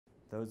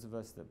those of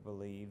us that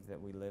believe that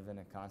we live in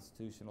a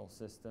constitutional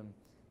system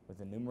with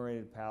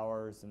enumerated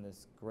powers and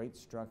this great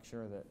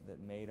structure that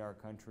made our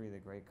country the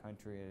great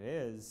country it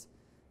is,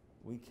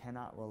 we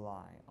cannot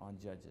rely on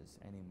judges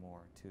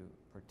anymore to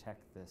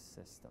protect this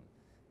system.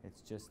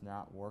 It's just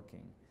not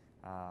working.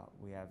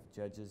 We have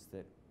judges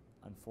that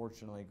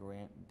unfortunately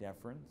grant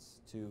deference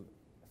to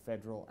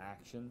federal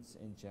actions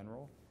in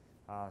general.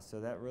 So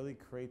that really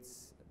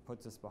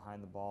puts us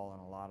behind the ball on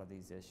a lot of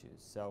these issues.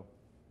 So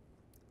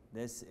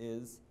this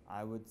is,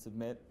 I would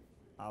submit,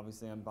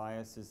 obviously I'm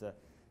biased as a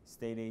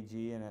state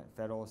AG and a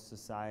Federalist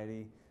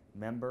Society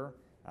member,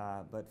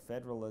 but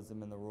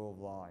federalism and the rule of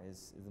law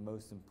is the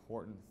most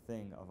important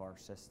thing of our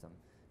system.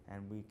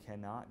 And we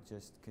cannot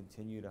just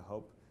continue to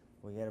hope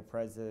we get a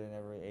president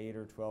every 8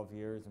 or 12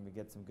 years and we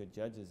get some good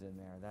judges in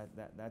there.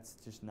 That's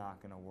just not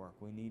going to work.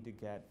 We need to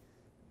get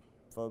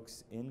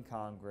folks in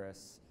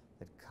Congress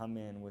that come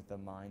in with the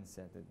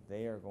mindset that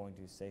they are going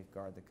to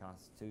safeguard the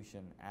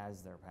Constitution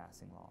as they're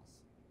passing laws.